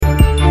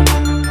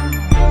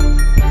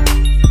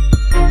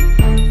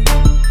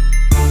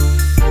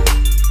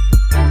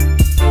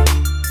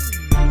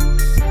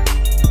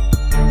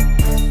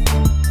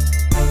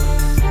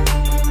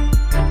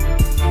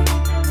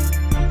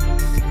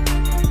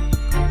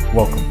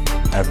Welcome,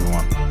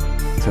 everyone,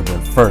 to the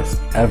first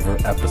ever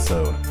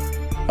episode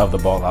of the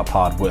Ball Out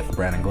Pod with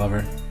Brandon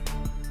Glover.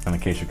 And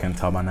in case you can't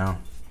tell by now,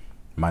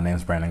 my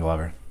name's Brandon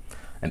Glover.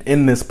 And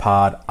in this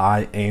pod,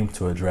 I aim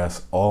to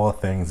address all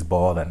things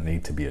ball that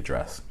need to be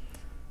addressed.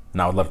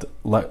 And I would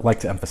like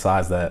to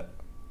emphasize that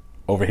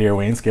over here,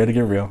 we ain't scared to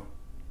get real,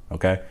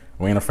 okay?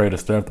 We ain't afraid to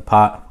stir up the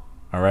pot,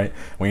 all right?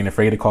 We ain't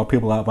afraid to call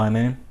people out by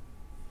name.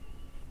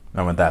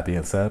 And with that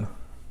being said,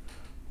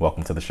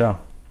 welcome to the show.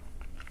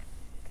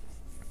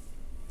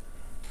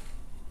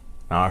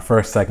 Now, our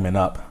first segment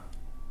up,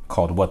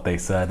 called What They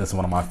Said, this is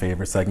one of my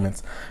favorite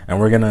segments, and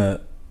we're going to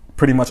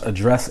pretty much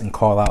address and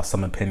call out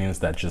some opinions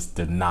that just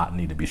did not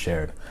need to be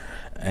shared.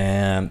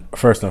 And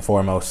first and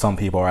foremost, some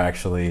people are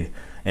actually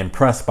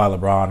impressed by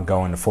LeBron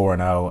going to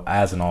 4-0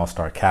 as an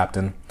all-star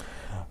captain.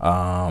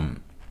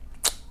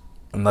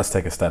 And let's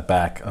take a step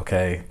back,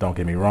 okay? Don't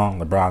get me wrong.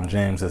 LeBron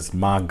James is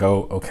my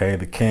GOAT, okay?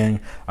 The king,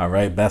 all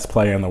right? Best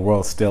player in the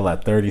world still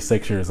at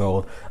 36 years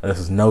old. This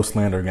is no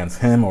slander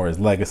against him or his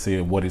legacy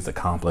or what he's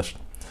accomplished.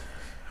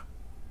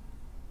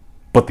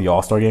 But the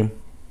All-Star game,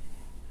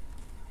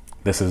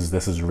 this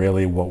is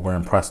really what we're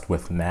impressed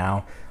with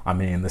now. I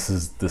mean, this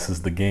is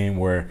the game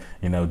where,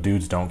 you know,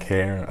 dudes don't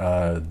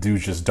care.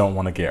 Dudes just don't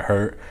want to get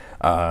hurt.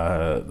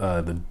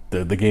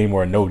 The game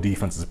where no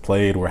defense is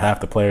played, where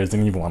half the players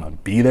didn't even want to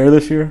be there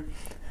this year.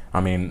 I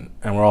mean,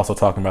 and we're also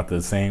talking about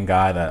the same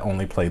guy that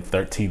only played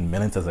 13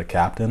 minutes as a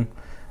captain,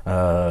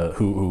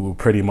 who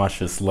pretty much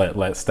just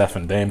let Steph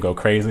and Dame go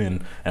crazy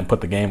and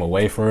put the game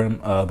away for him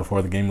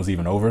before the game was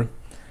even over.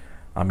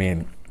 I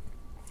mean,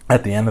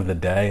 at the end of the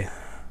day,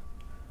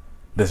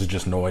 this is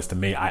just noise to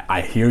me.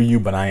 I hear you,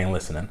 but I ain't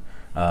listening.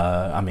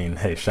 I mean,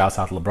 hey, shouts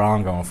out to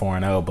LeBron going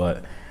 4-0,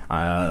 but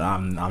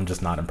I'm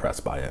just not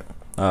impressed by it.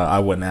 I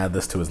wouldn't add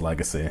this to his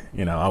legacy.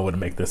 You know, I wouldn't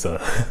make this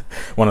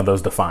one of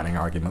those defining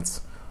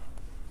arguments.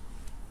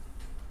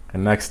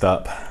 And next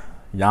up,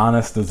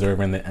 Giannis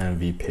deserving the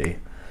MVP.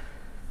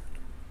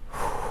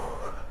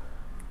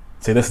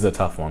 See, this is a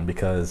tough one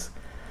because,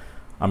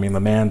 I mean, the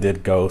man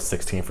did go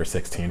 16 for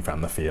 16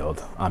 from the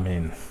field. I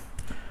mean,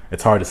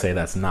 it's hard to say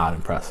that's not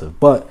impressive,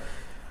 but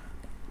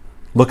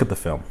look at the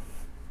film.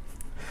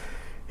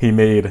 He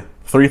made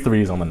 3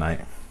 threes on the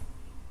night,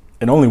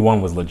 and only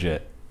one was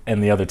legit,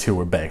 and the other 2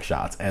 were bank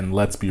shots. And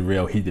let's be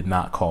real, he did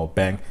not call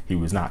bank. He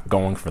was not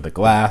going for the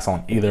glass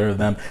on either of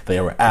them. They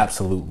were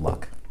absolute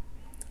luck.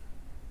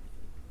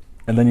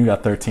 And then you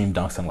got 13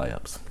 dunks and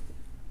layups.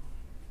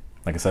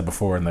 Like I said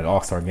before, in the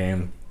All-Star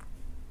game,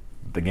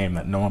 the game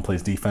that no one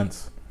plays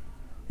defense,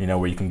 you know,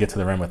 where you can get to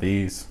the rim with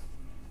ease,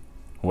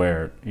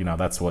 where, you know,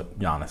 that's what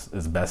Giannis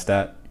is best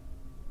at.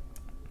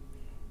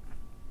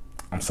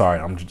 I'm sorry,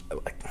 I'm just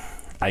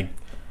like,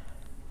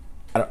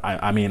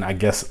 I mean, I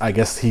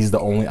guess he's the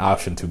only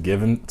option to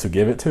give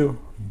it to.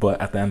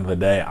 But at the end of the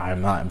day,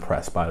 I'm not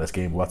impressed by this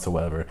game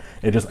whatsoever.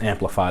 It just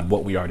amplified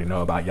what we already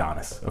know about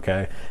Giannis.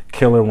 Okay,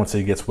 killer once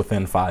he gets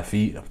within 5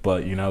 feet,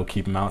 but you know,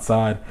 keep him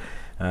outside.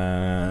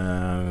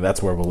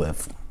 That's where we'll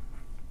live.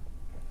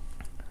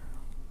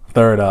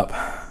 Third up,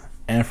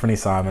 Anthony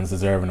Simons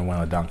deserving to win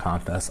a dunk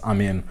contest. I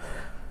mean,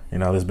 you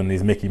know, there's been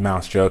these Mickey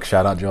Mouse jokes.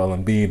 Shout out Joel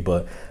Embiid,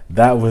 but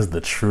that was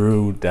the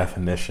true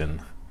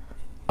definition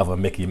of a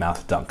Mickey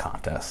Mouse dunk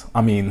contest.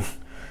 I mean,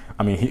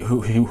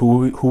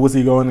 who was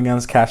he going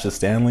against? Cassius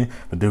Stanley,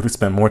 the dude who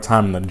spent more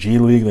time in the G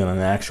League than in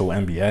the actual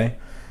NBA.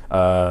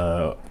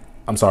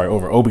 I'm sorry,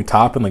 over Obi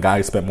Toppin, the guy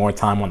who spent more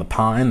time on the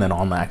pine than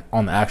on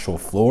the actual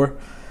floor.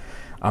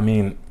 I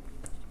mean,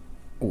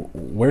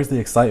 where's the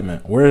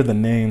excitement? Where are the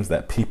names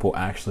that people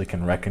actually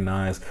can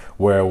recognize?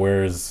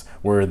 Where's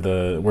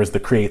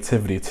the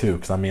creativity too?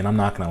 Because I mean, I'm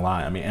not gonna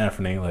lie. I mean,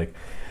 Anthony, like,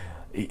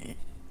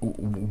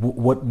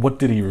 what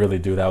did he really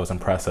do that was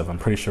impressive? I'm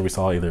pretty sure we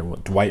saw either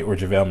Dwight or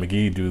JaVale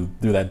McGee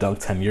do that dunk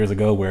 10 years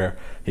ago where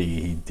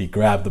he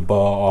grabbed the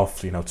ball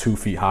off, you know, 2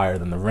 feet higher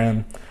than the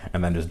rim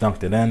and then just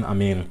dunked it in. I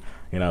mean,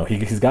 you know,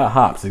 he's got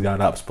hops, he's got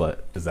ups,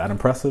 but is that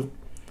impressive?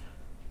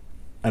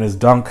 And his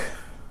dunk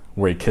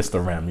where he kissed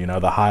the rim, you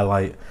know, the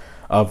highlight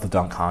of the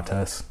dunk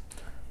contest,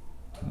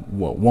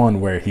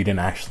 one where he didn't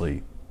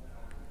actually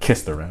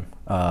kiss the rim.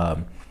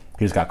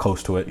 He just got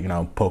close to it, you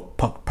know,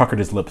 puckered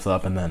his lips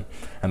up and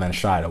then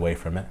shied away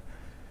from it.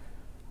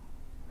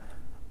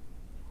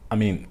 I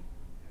mean,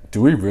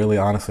 do we really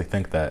honestly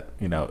think that,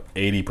 you know,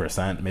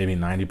 80%, maybe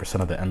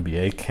 90% of the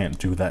NBA can't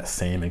do that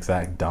same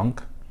exact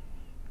dunk?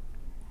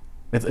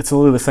 It's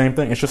literally the same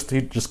thing. It's just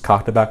he just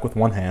cocked it back with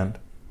one hand,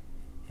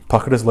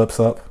 puckered his lips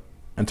up,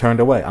 and turned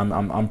away.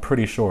 I'm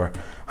pretty sure.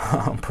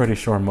 I'm pretty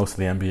sure most of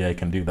the NBA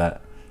can do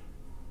that.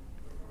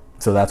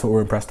 So that's what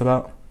we're impressed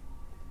about.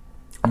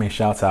 I mean,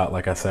 shouts out,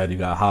 like I said, you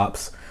got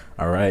hops,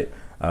 all right.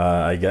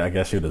 I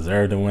guess you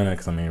deserve to win it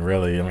because, I mean,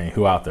 really,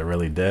 who out there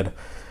really did?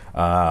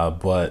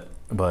 But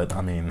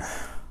I mean,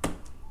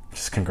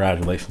 just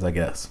congratulations, I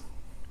guess.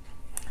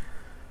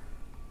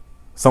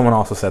 Someone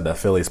also said that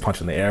Philly's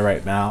punching the air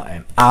right now,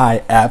 and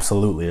I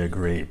absolutely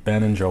agree.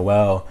 Ben and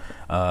Joel,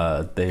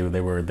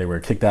 they were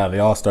kicked out of the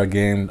All-Star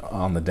game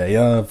on the day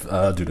of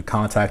due to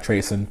contact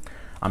tracing.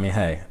 I mean,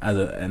 hey,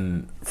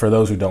 and for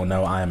those who don't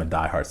know, I am a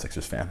diehard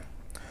Sixers fan.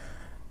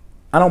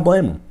 I don't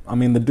blame them. I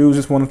mean, the dudes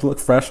just wanted to look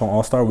fresh on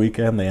All-Star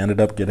Weekend. They ended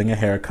up getting a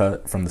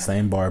haircut from the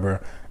same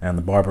barber, and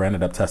the barber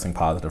ended up testing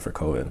positive for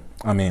COVID.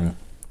 I mean,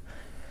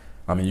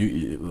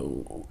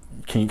 you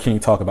can you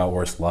talk about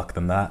worse luck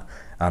than that?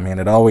 I mean,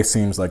 it always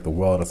seems like the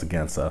world is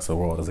against us, the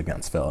world is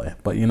against Philly.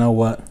 But you know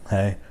what?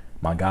 Hey,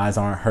 my guys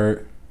aren't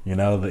hurt.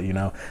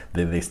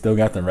 They still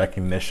got the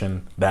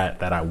recognition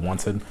that I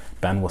wanted.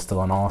 Ben was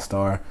still an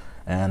All-Star,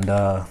 and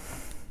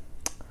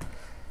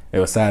it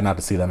was sad not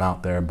to see them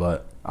out there,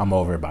 but I'm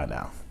over it by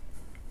now.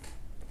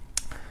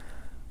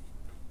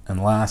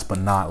 And last but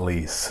not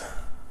least,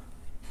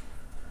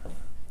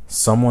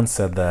 someone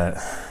said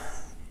that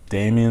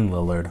Damian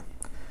Lillard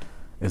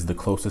is the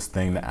closest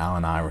thing to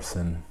Allen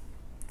Iverson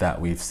that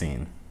we've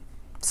seen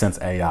since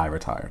AI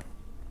retired.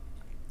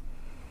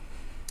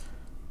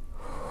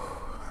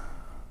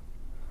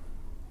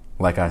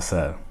 Like I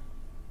said,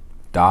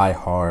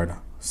 die-hard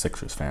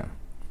Sixers fan.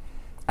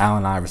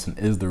 Allen Iverson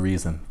is the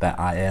reason that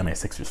I am a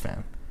Sixers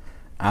fan.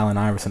 Allen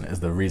Iverson is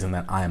the reason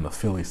that I am a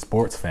Philly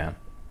sports fan.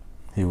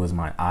 He was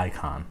my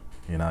icon.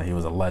 He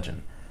was a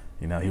legend.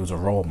 He was a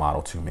role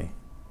model to me.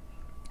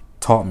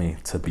 Taught me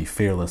to be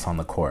fearless on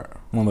the court.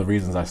 One of the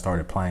reasons I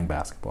started playing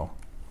basketball.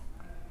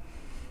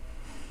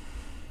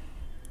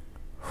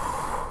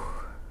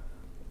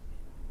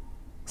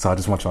 So I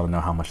just want y'all to know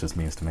how much this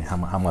means to me. How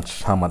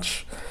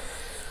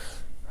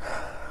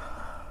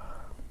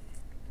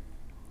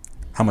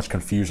much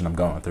confusion I'm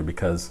going through,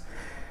 because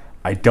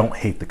I don't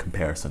hate the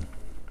comparison.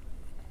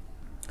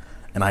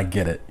 And I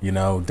get it.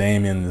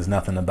 Damian is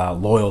nothing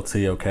about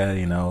loyalty,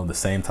 okay? The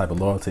same type of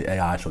loyalty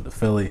AI showed to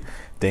Philly.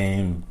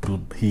 Dame,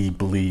 he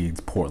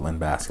bleeds Portland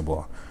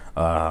basketball.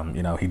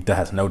 He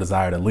has no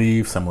desire to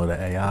leave, similar to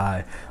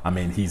AI. I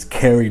mean, he's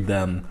carried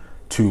them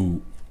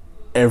to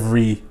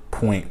every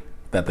point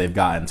that they've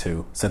gotten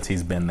to since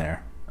he's been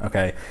there,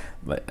 okay?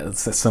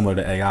 It's similar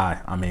to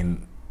AI. I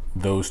mean,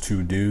 those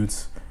two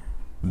dudes,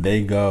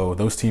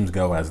 those teams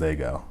go as they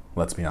go.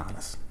 Let's be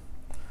honest.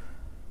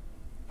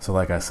 So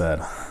like I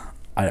said,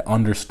 I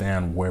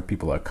understand where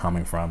people are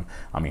coming from.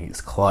 I mean, he's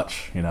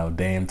clutch,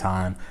 Dame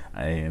time.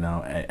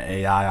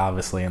 AI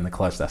obviously in the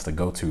clutch, that's the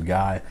go-to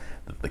guy,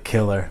 the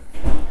killer.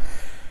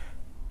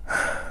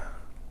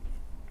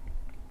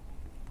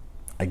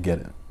 I get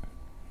it.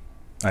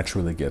 I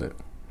truly get it.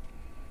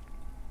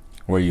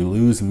 Where you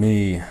lose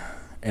me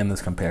in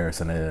this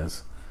comparison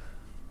is,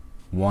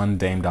 one,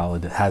 Dame Dolla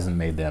hasn't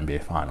made the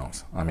NBA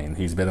Finals. I mean,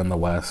 he's been in the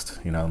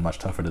West, much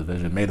tougher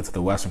division. Made it to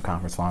the Western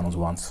Conference Finals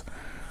once.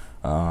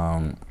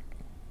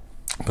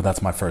 But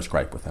that's my first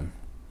gripe with him.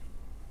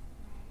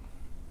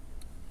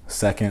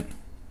 Second,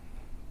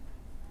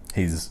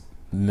 he's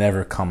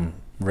never come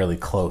really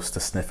close to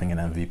sniffing an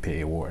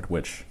MVP award,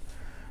 which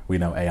we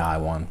know AI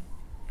won.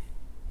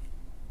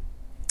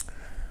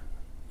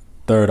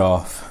 Third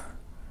off,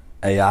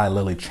 AI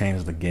literally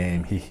changed the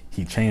game.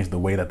 He changed the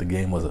way that the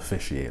game was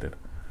officiated.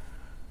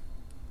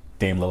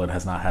 Dame Lillard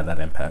has not had that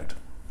impact.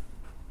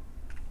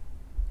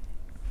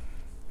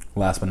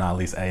 Last but not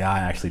least, AI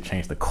actually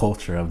changed the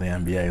culture of the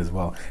NBA as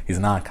well. He's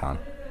an icon,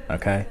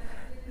 okay?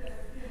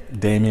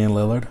 Damian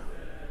Lillard,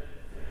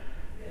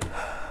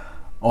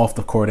 off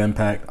the court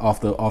impact, off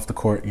the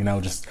court,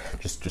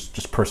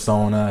 just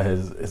persona,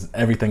 his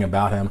everything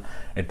about him,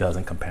 it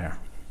doesn't compare.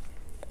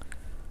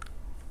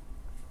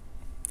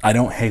 I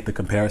don't hate the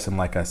comparison,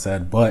 like I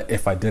said, but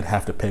if I did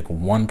have to pick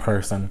one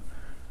person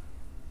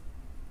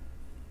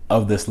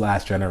of this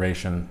last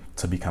generation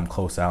to become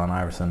close to Allen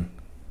Iverson,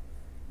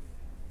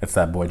 it's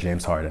that boy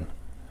James Harden.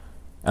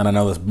 And I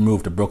know this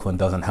move to Brooklyn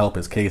doesn't help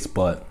his case,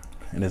 but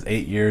in his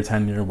 8-year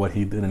tenure, what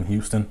he did in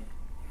Houston,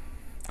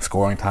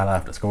 scoring title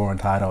after scoring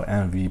title,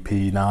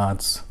 MVP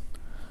nods,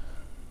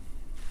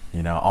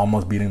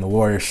 almost beating the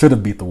Warriors, should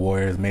have beat the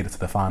Warriors, made it to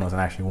the finals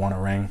and actually won a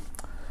ring.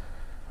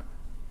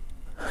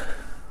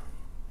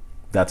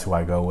 That's who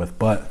I go with.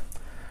 But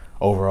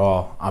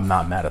overall, I'm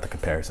not mad at the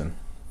comparison.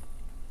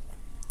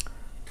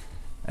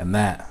 And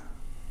that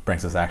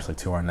brings us actually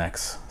to our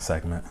next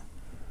segment.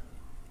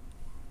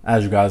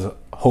 As you guys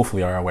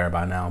hopefully are aware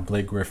by now,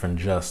 Blake Griffin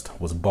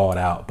just was bought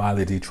out by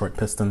the Detroit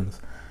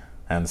Pistons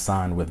and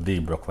signed with the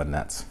Brooklyn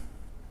Nets.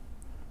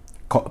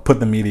 Put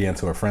the media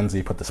into a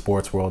frenzy, put the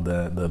sports world,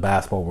 the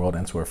basketball world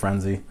into a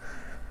frenzy.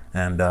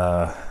 And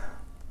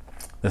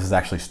this is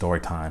actually story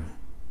time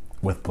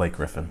with Blake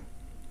Griffin.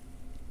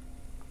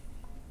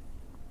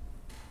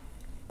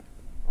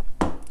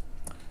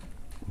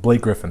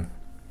 Blake Griffin,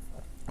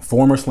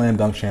 former slam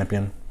dunk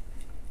champion,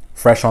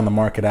 fresh on the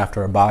market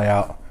after a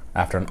buyout,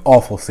 after an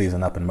awful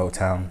season up in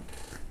Motown.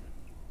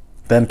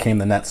 Then came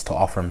the Nets to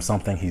offer him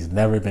something he's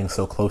never been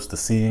so close to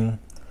seeing,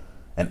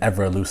 an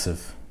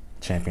ever-elusive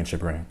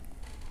championship ring.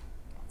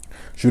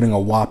 Shooting a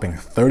whopping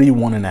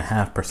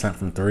 31.5%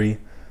 from three.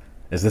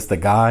 Is this the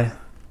guy?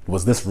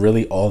 Was this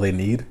really all they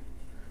need?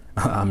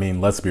 I mean,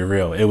 let's be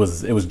real. It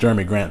was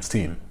Jeremy Grant's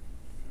team.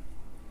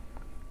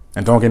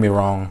 And don't get me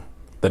wrong,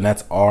 the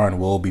Nets are and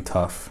will be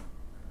tough.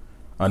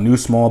 A new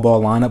small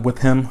ball lineup with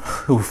him,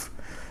 oof,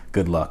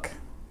 good luck.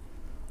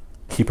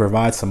 He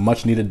provides some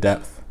much-needed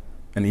depth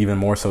and even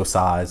more so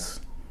size.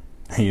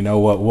 You know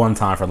what? One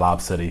time for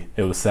Lob City,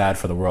 it was sad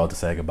for the world to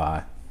say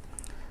goodbye.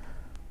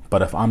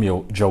 But if I'm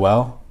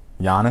Joel,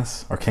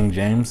 Giannis, or King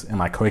James,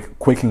 am I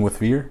quaking with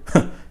fear?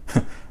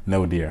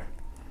 No, dear.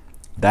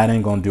 That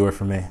ain't going to do it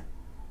for me.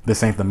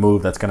 This ain't the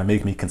move that's going to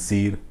make me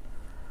concede.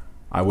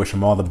 I wish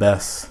him all the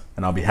best,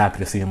 and I'll be happy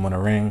to see him win a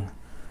ring.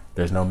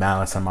 There's no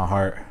malice in my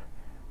heart.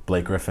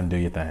 Blake Griffin, do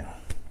your thing.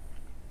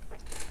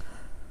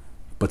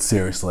 But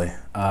seriously,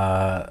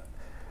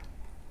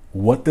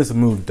 what this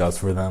move does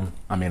for them,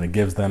 I mean, it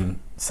gives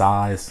them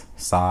size,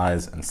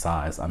 and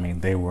size. I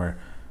mean, they were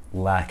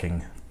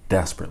lacking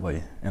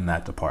desperately in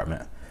that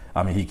department.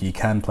 I mean, he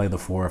can play the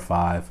 4 or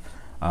 5.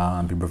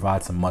 He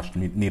provides some much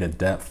needed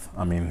depth.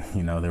 I mean,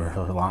 you know, they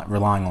were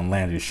relying on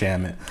Landry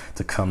Shamet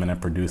to come in and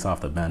produce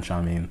off the bench.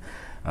 I mean,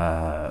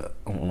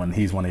 when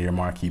he's one of your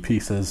marquee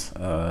pieces,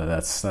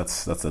 that's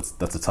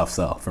a tough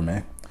sell for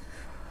me.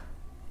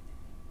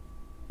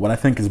 What I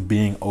think is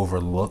being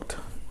overlooked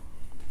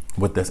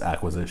with this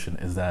acquisition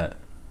is that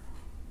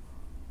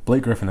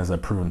Blake Griffin is a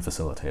proven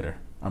facilitator.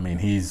 I mean,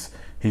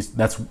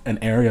 that's an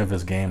area of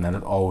his game that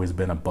has always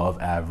been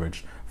above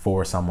average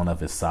for someone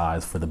of his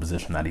size for the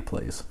position that he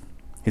plays.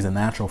 He's a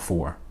natural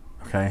 4,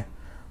 okay?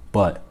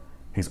 But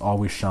he's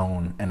always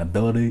shown an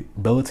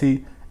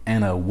ability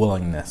and a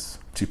willingness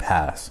to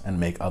pass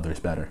and make others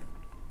better.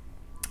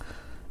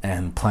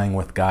 And playing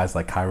with guys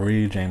like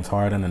Kyrie, James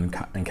Harden,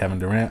 and Kevin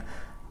Durant,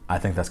 I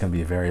think that's going to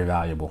be very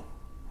valuable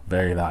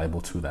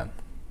to them.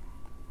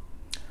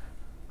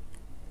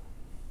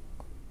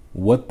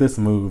 What this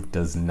move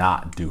does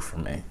not do for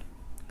me,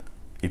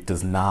 it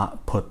does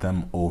not put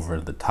them over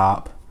the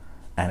top,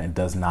 and it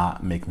does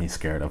not make me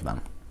scared of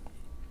them.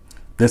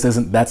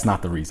 That's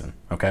not the reason,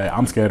 okay?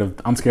 I'm scared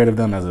of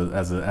them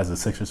as a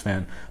Sixers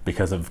fan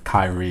because of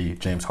Kyrie,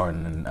 James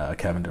Harden, and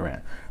Kevin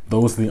Durant.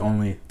 Those are the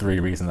only 3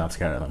 reasons I'm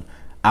scared of them.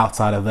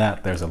 Outside of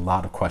that, there's a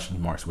lot of question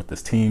marks with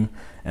this team.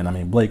 And I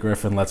mean, Blake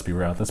Griffin, let's be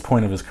real, at this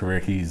point of his career,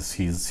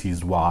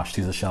 he's washed.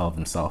 He's a shell of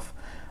himself.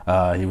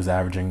 He was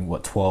averaging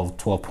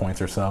 12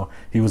 points or so.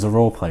 He was a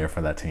role player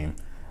for that team.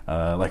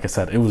 Like I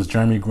said, it was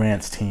Jeremy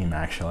Grant's team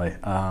actually,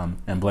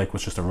 and Blake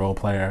was just a role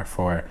player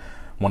for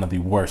one of the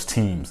worst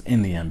teams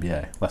in the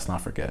NBA. Let's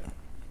not forget.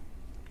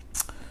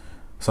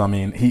 So I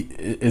mean,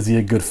 is he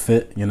a good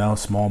fit? You know,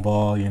 small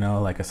ball. You know,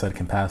 like I said,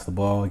 can pass the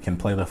ball. He can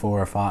play the 4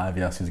 or 5.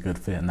 Yes, he's a good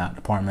fit in that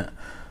department.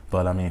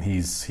 But I mean,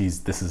 this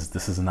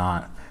is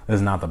not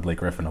the Blake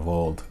Griffin of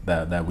old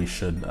that we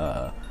should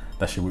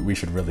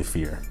really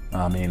fear.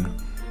 I mean,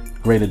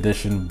 great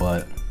addition,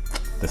 but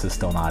this is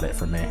still not it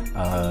for me.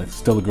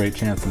 Still a great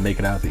chance to make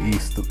it out the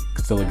East.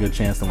 Still a good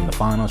chance to win the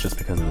finals just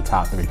because of the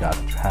top 3 guys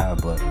that you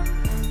have. But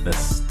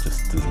this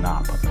just does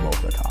not put them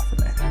over the top for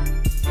me.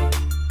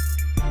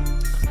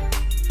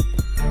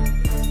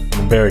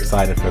 I'm very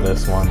excited for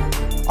this one.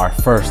 Our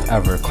first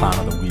ever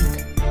Clown of the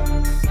Week.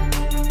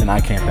 And I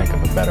can't think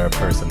of a better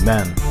person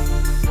than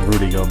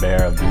Rudy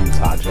Gobert of the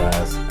Utah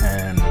Jazz.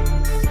 And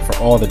for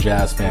all the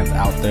Jazz fans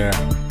out there,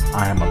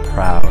 I am a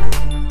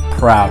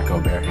proud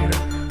Gobert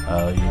hater.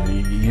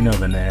 You know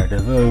the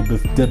narrative. Oh,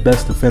 the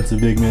best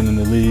defensive big man in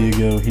the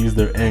league. Oh, he's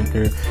their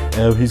anchor.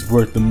 Oh, he's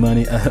worth the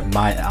money.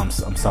 I'm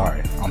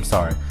sorry.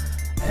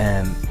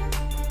 And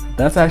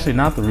that's actually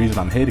not the reason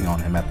I'm hating on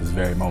him at this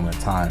very moment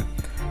in time.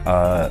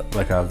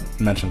 Like I've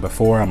mentioned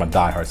before, I'm a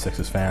diehard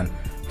Sixers fan.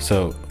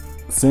 So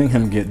seeing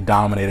him get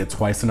dominated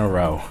twice in a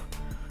row,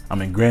 I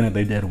mean, granted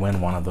they did win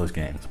one of those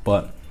games,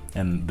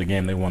 and the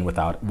game they won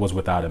was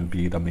without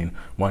Embiid. I mean,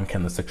 when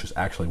can the Sixers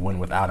actually win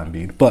without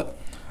Embiid? But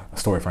a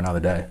story for another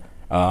day.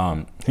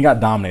 He got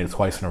dominated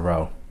twice in a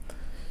row.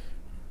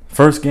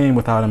 First game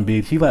without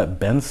Embiid, he let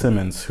Ben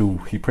Simmons, who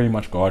he pretty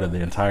much guarded the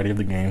entirety of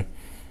the game,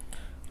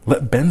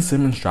 let Ben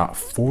Simmons drop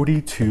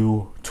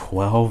 42,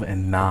 12,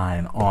 and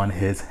 9 on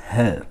his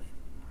head.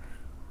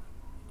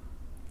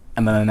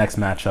 And then the next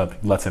matchup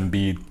lets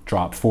Embiid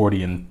drop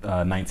 40 and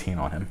 19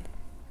 on him.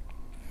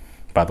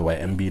 By the way,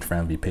 Embiid for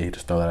MVP,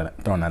 just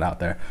throwing that out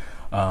there.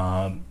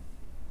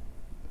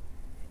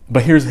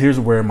 But here's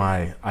where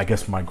my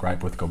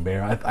gripe with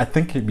Gobert. I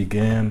think it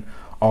began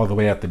all the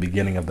way at the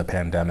beginning of the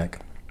pandemic.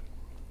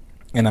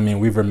 And I mean,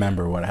 we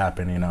remember what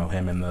happened, you know,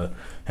 him in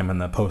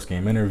the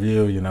post-game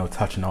interview, you know,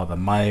 touching all the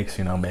mics,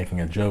 you know,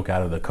 making a joke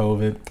out of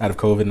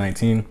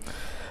COVID-19.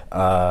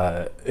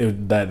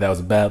 That was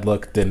a bad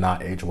look, did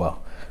not age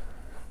well.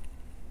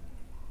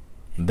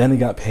 Then he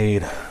got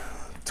paid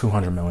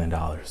 $200 million.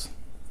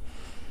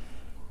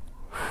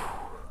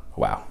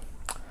 Wow.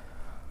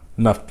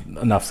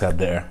 Enough said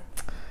there.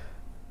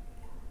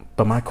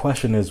 But my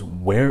question is,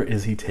 where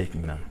is he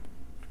taking them?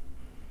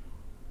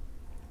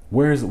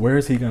 Where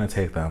is he going to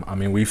take them? I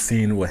mean, we've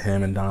seen what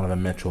him and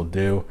Donovan Mitchell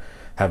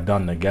have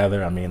done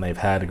together. I mean, they've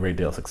had a great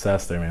deal of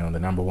success. They're, you know, the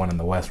number 1 in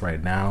the West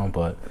right now.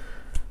 But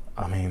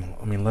I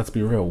mean, let's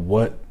be real.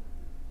 What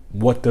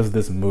does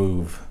this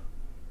move?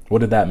 What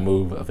did that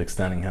move of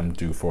extending him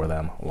do for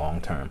them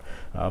long term?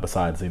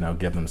 Besides, you know,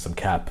 give them some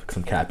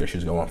cap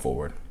issues going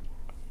forward.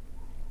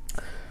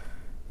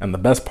 And the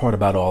best part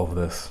about all of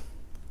this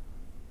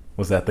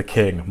was that the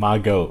king, my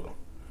GOAT,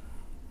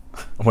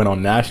 went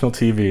on national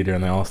TV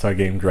during the All-Star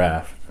Game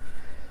draft.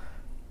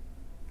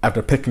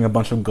 After picking a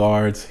bunch of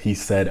guards, he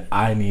said,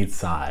 I need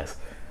size.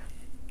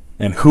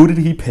 And who did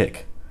he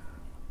pick?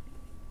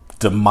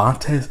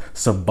 Domantas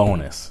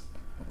Sabonis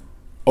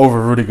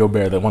over Rudy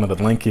Gobert, one of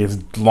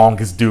the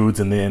longest dudes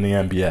in the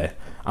NBA.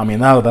 I mean,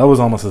 that was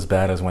almost as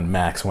bad as when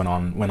Max went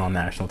on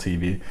national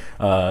TV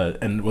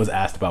and was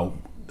asked about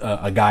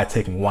a guy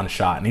taking one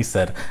shot, and he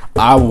said,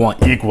 I want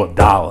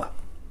Iguodala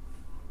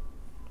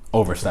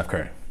over Steph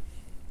Curry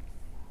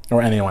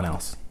or anyone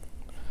else.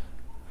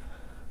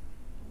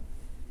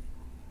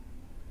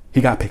 He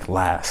got picked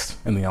last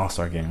in the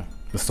All-Star Game.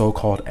 The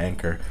so-called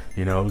anchor,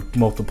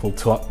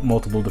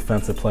 multiple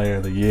defensive player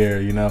of the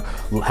year,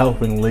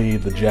 helping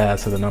lead the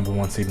Jazz to the number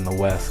 1 seed in the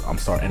West. I'm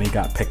sorry, and he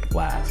got picked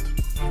last.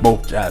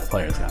 Both Jazz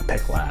players got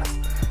picked last.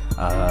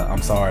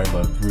 I'm sorry,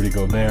 but Rudy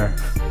Gobert,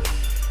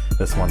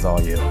 this one's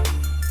all you.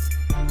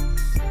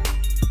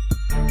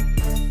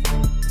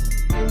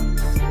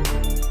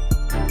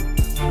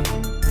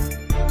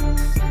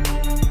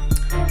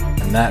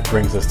 And that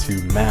brings us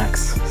to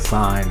max,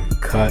 sign,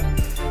 cut.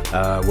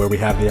 Where we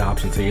have the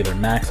option to either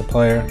max a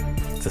player,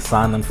 to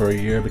sign them for a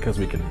year because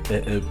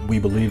we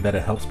believe that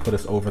it helps put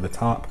us over the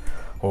top,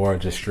 or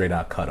just straight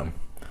out cut them.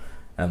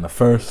 And the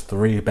first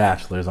 3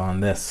 bachelors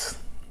on this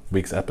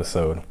week's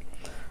episode,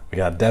 we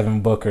got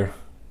Devin Booker,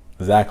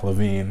 Zach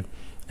Lavine,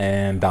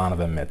 and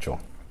Donovan Mitchell.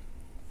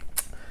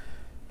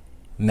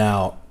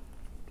 Now,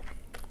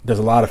 there's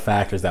a lot of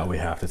factors that we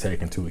have to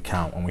take into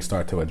account when we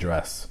start to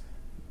address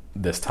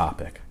this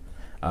topic.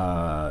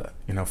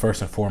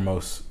 First and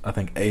foremost, I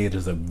think age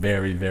is a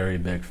very, very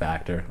big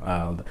factor.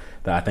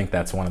 I think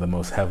that's one of the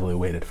most heavily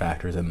weighted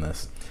factors in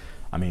this.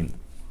 I mean,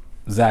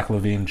 Zach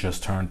Lavine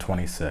just turned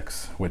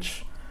 26,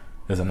 which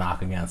is a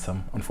knock against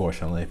him,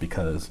 unfortunately,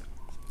 because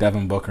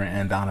Devin Booker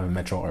and Donovan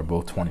Mitchell are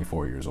both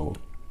 24 years old.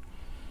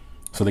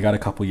 So they got a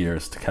couple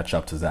years to catch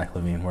up to Zach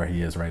Lavine where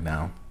he is right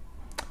now.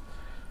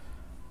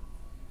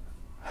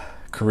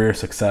 Career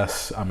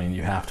success, I mean,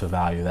 you have to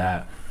value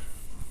that.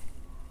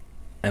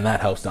 And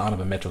that helps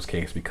Donovan Mitchell's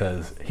case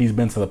because he's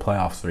been to the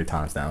playoffs 3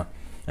 times now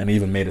and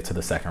even made it to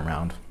the second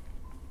round.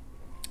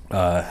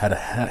 Had a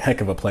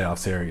heck of a playoff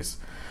series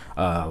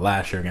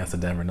last year against the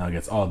Denver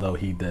Nuggets, although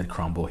he did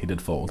crumble, he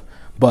did fold.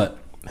 But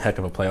heck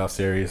of a playoff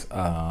series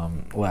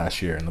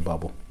last year in the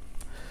bubble.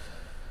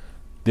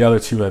 The other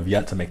 2 have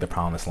yet to make the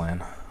promised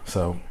land.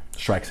 So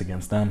strikes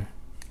against them,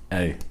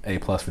 A+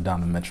 for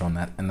Donovan Mitchell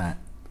in that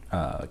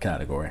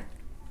category.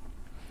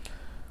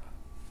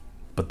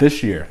 But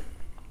this year,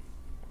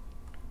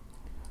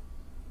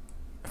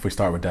 if we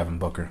start with Devin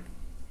Booker,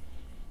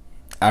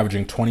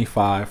 averaging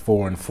 25,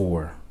 4, and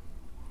 4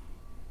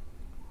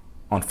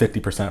 on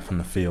 50% from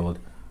the field,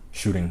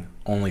 shooting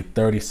only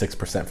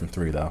 36% from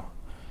 3, though.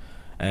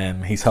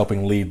 And he's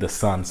helping lead the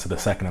Suns to the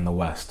second in the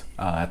West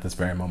at this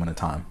very moment in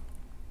time.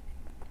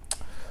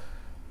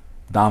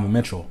 Donovan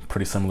Mitchell,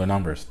 pretty similar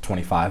numbers,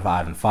 25,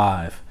 5, and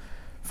 5,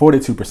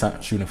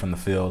 42% shooting from the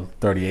field,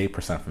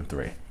 38% from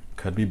 3.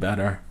 Could be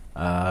better.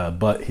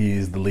 But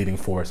he's the leading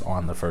force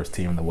on the first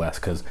team in the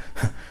West because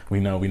we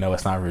know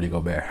it's not Rudy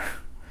Gobert.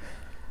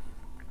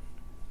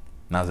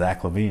 Now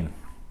Zach Lavine,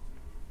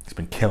 he's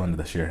been killing it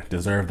this year.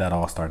 Deserved that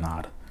All-Star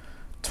nod.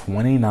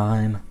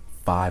 29,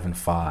 5, and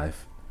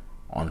 5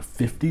 on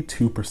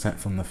 52%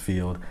 from the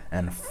field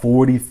and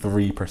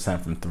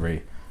 43% from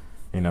 3.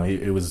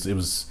 It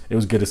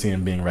was good to see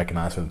him being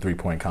recognized for the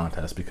 3-point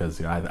contest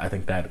because I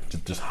think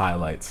that just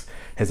highlights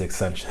his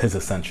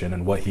ascension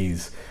and what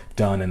he's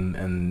done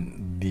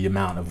and the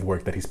amount of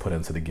work that he's put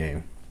into the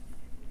game.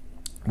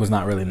 Was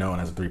not really known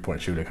as a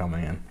 3-point shooter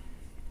coming in.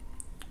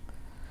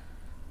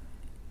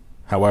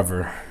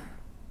 However,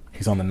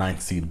 he's on the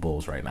 9th seed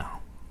Bulls right now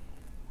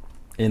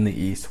in the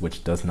East,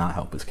 which does not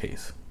help his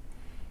case.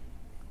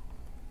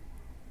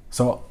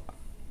 So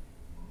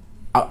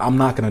I'm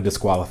not going to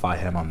disqualify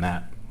him on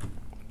that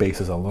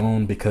basis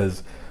alone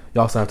because you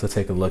also have to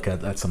take a look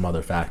at some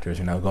other factors.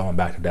 Going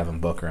back to Devin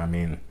Booker, I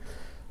mean,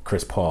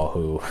 Chris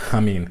Paul,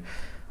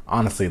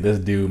 honestly, this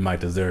dude might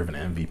deserve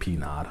an MVP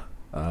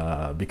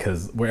nod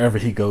because wherever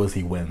he goes,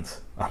 he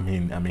wins. I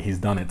mean, he's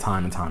done it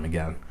time and time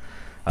again.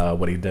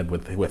 What he did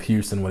with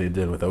Houston, what he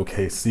did with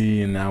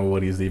OKC, and now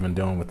what he's even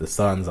doing with the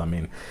Suns. I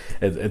mean,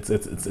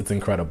 it's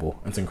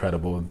incredible. It's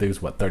incredible. The dude's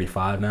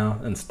 35 now,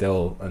 and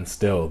still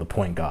the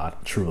point guard,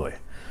 truly.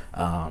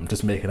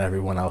 Just making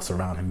everyone else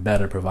around him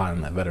better,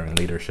 providing that veteran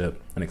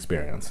leadership and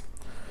experience.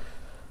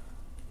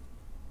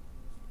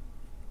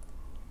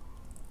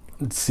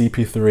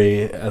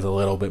 CP3 is a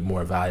little bit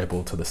more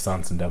valuable to the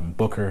Suns than Devin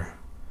Booker,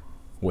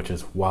 which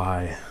is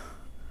why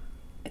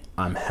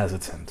I'm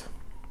hesitant,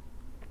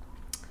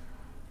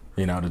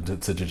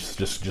 to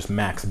just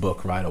max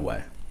Book right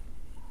away.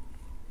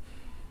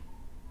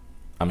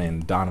 I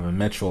mean, Donovan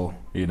Mitchell,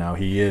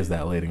 he is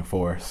that leading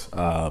force.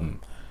 However,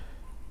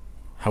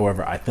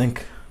 I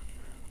think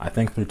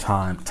through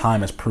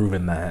time has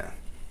proven that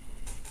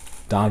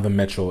Donovan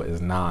Mitchell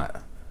is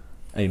not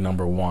a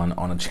number 1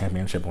 on a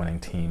championship winning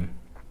team.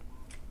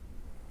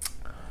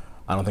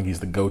 I don't think he's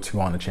the go-to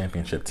on a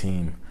championship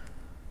team.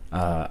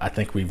 I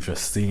think we've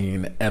just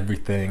seen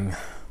everything.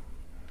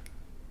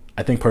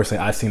 I think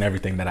personally, I've seen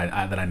everything that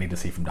I need to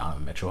see from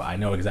Donovan Mitchell. I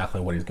know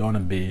exactly what he's going to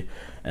be,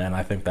 and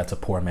I think that's a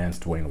poor man's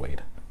Dwayne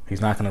Wade.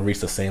 He's not going to reach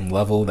the same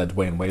level that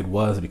Dwayne Wade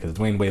was, because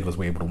Dwayne Wade was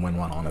able to win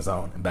one on his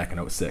own back in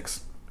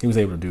 2006. He was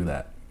able to do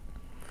that.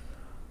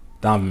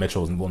 Donovan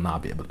Mitchell will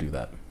not be able to do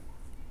that.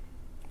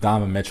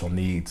 Donovan Mitchell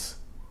needs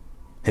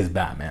his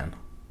Batman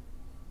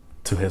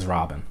to his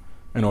Robin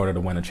in order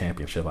to win a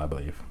championship, I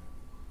believe.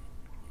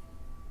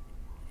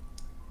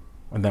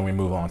 And then we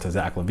move on to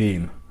Zach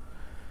Lavine.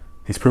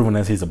 He's proven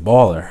that he's a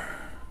baller.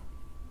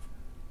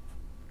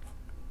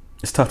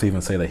 It's tough to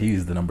even say that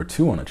he's the number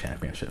 2 on a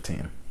championship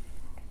team.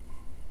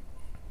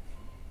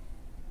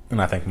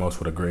 And I think most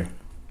would agree.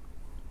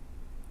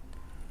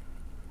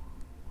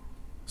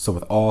 So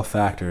with all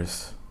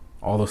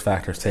those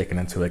factors taken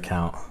into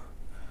account,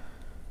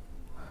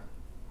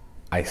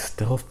 I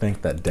still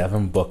think that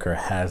Devin Booker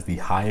has the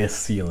highest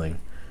ceiling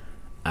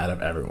out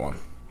of everyone.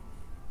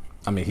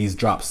 I mean, he's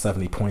dropped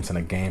 70 points in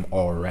a game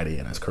already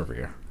in his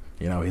career.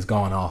 You know, he's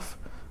gone off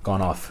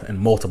in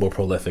multiple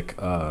prolific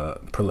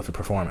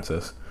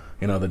performances.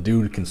 You know, the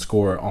dude can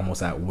score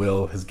almost at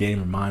will. His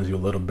game reminds you a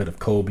little bit of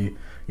Kobe.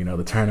 You know,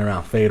 the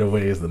turnaround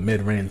fadeaways, the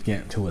mid-range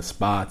getting to his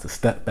spots, the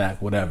step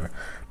back, whatever.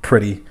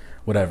 Pretty,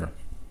 whatever.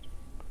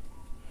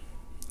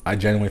 I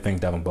genuinely think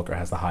Devin Booker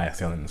has the highest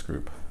ceiling in this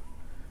group.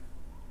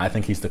 I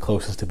think he's the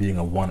closest to being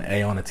a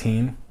 1A on a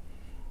team.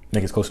 I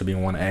think he's closer to being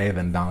 1A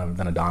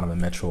than a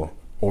Donovan Mitchell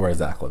or a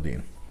Zach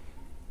Lavine.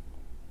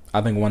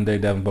 I think one day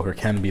Devin Booker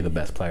can be the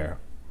best player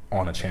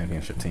on a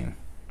championship team.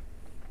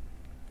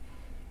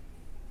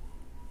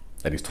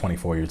 That he's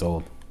 24 years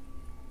old.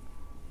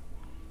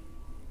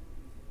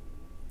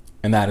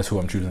 And that is who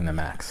I'm choosing to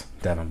max,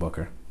 Devin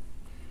Booker.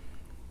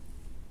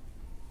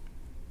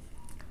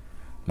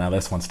 Now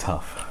this one's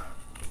tough,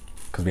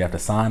 because we have to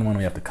sign one,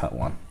 we have to cut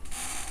one.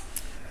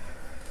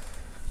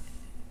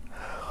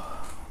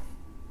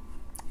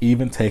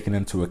 Even taking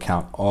into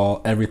account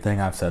everything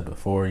I've said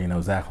before, you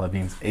know, Zach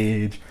Lavine's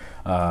age,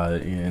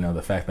 you know,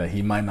 the fact that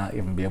he might not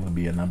even be able to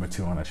be a number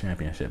 2 on a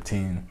championship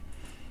team.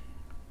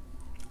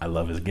 I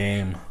love his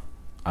game.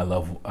 I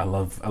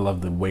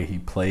love the way he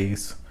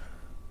plays.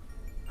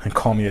 And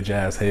call me a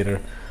Jazz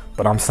hater,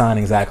 but I'm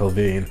signing Zach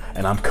Lavine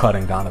and I'm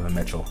cutting Donovan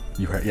Mitchell.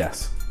 You heard?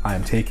 Yes, I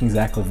am taking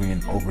Zach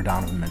Lavine over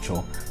Donovan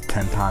Mitchell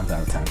 10 times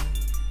out of 10.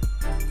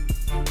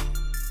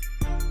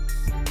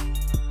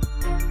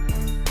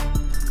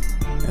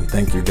 And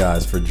thank you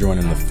guys for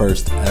joining the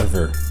first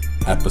ever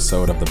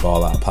episode of the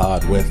Ball Out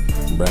Pod with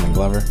Brandon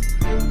Glover.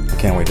 I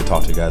can't wait to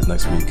talk to you guys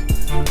next week.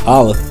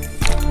 Holla!